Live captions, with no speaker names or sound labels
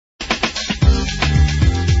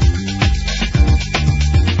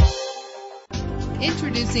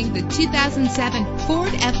Introducing the 2007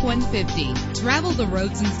 Ford F-150. Travel the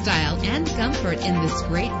roads in style and comfort in this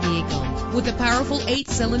great vehicle. With a powerful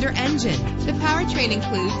 8-cylinder engine, the powertrain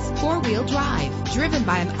includes 4-wheel drive, driven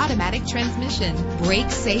by an automatic transmission.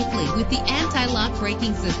 Brake safely with the anti-lock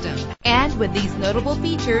braking system. And with these notable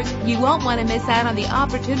features, you won't want to miss out on the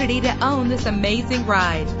opportunity to own this amazing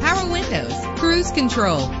ride. Power windows, cruise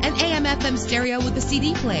control, an AM/FM stereo with a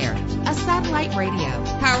CD player, a satellite radio,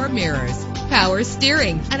 power mirrors, power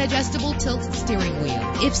steering, an adjustable tilt steering wheel.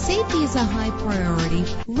 If safety is a high priority,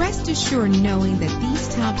 rest assured knowing that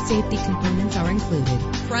these top safety components are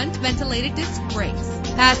included. Front ventilated disc brakes,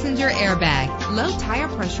 passenger airbag, low tire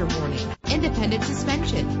pressure warning, independent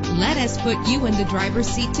suspension. Let us put you in the driver's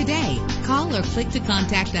seat today. Call or click to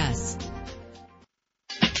contact us.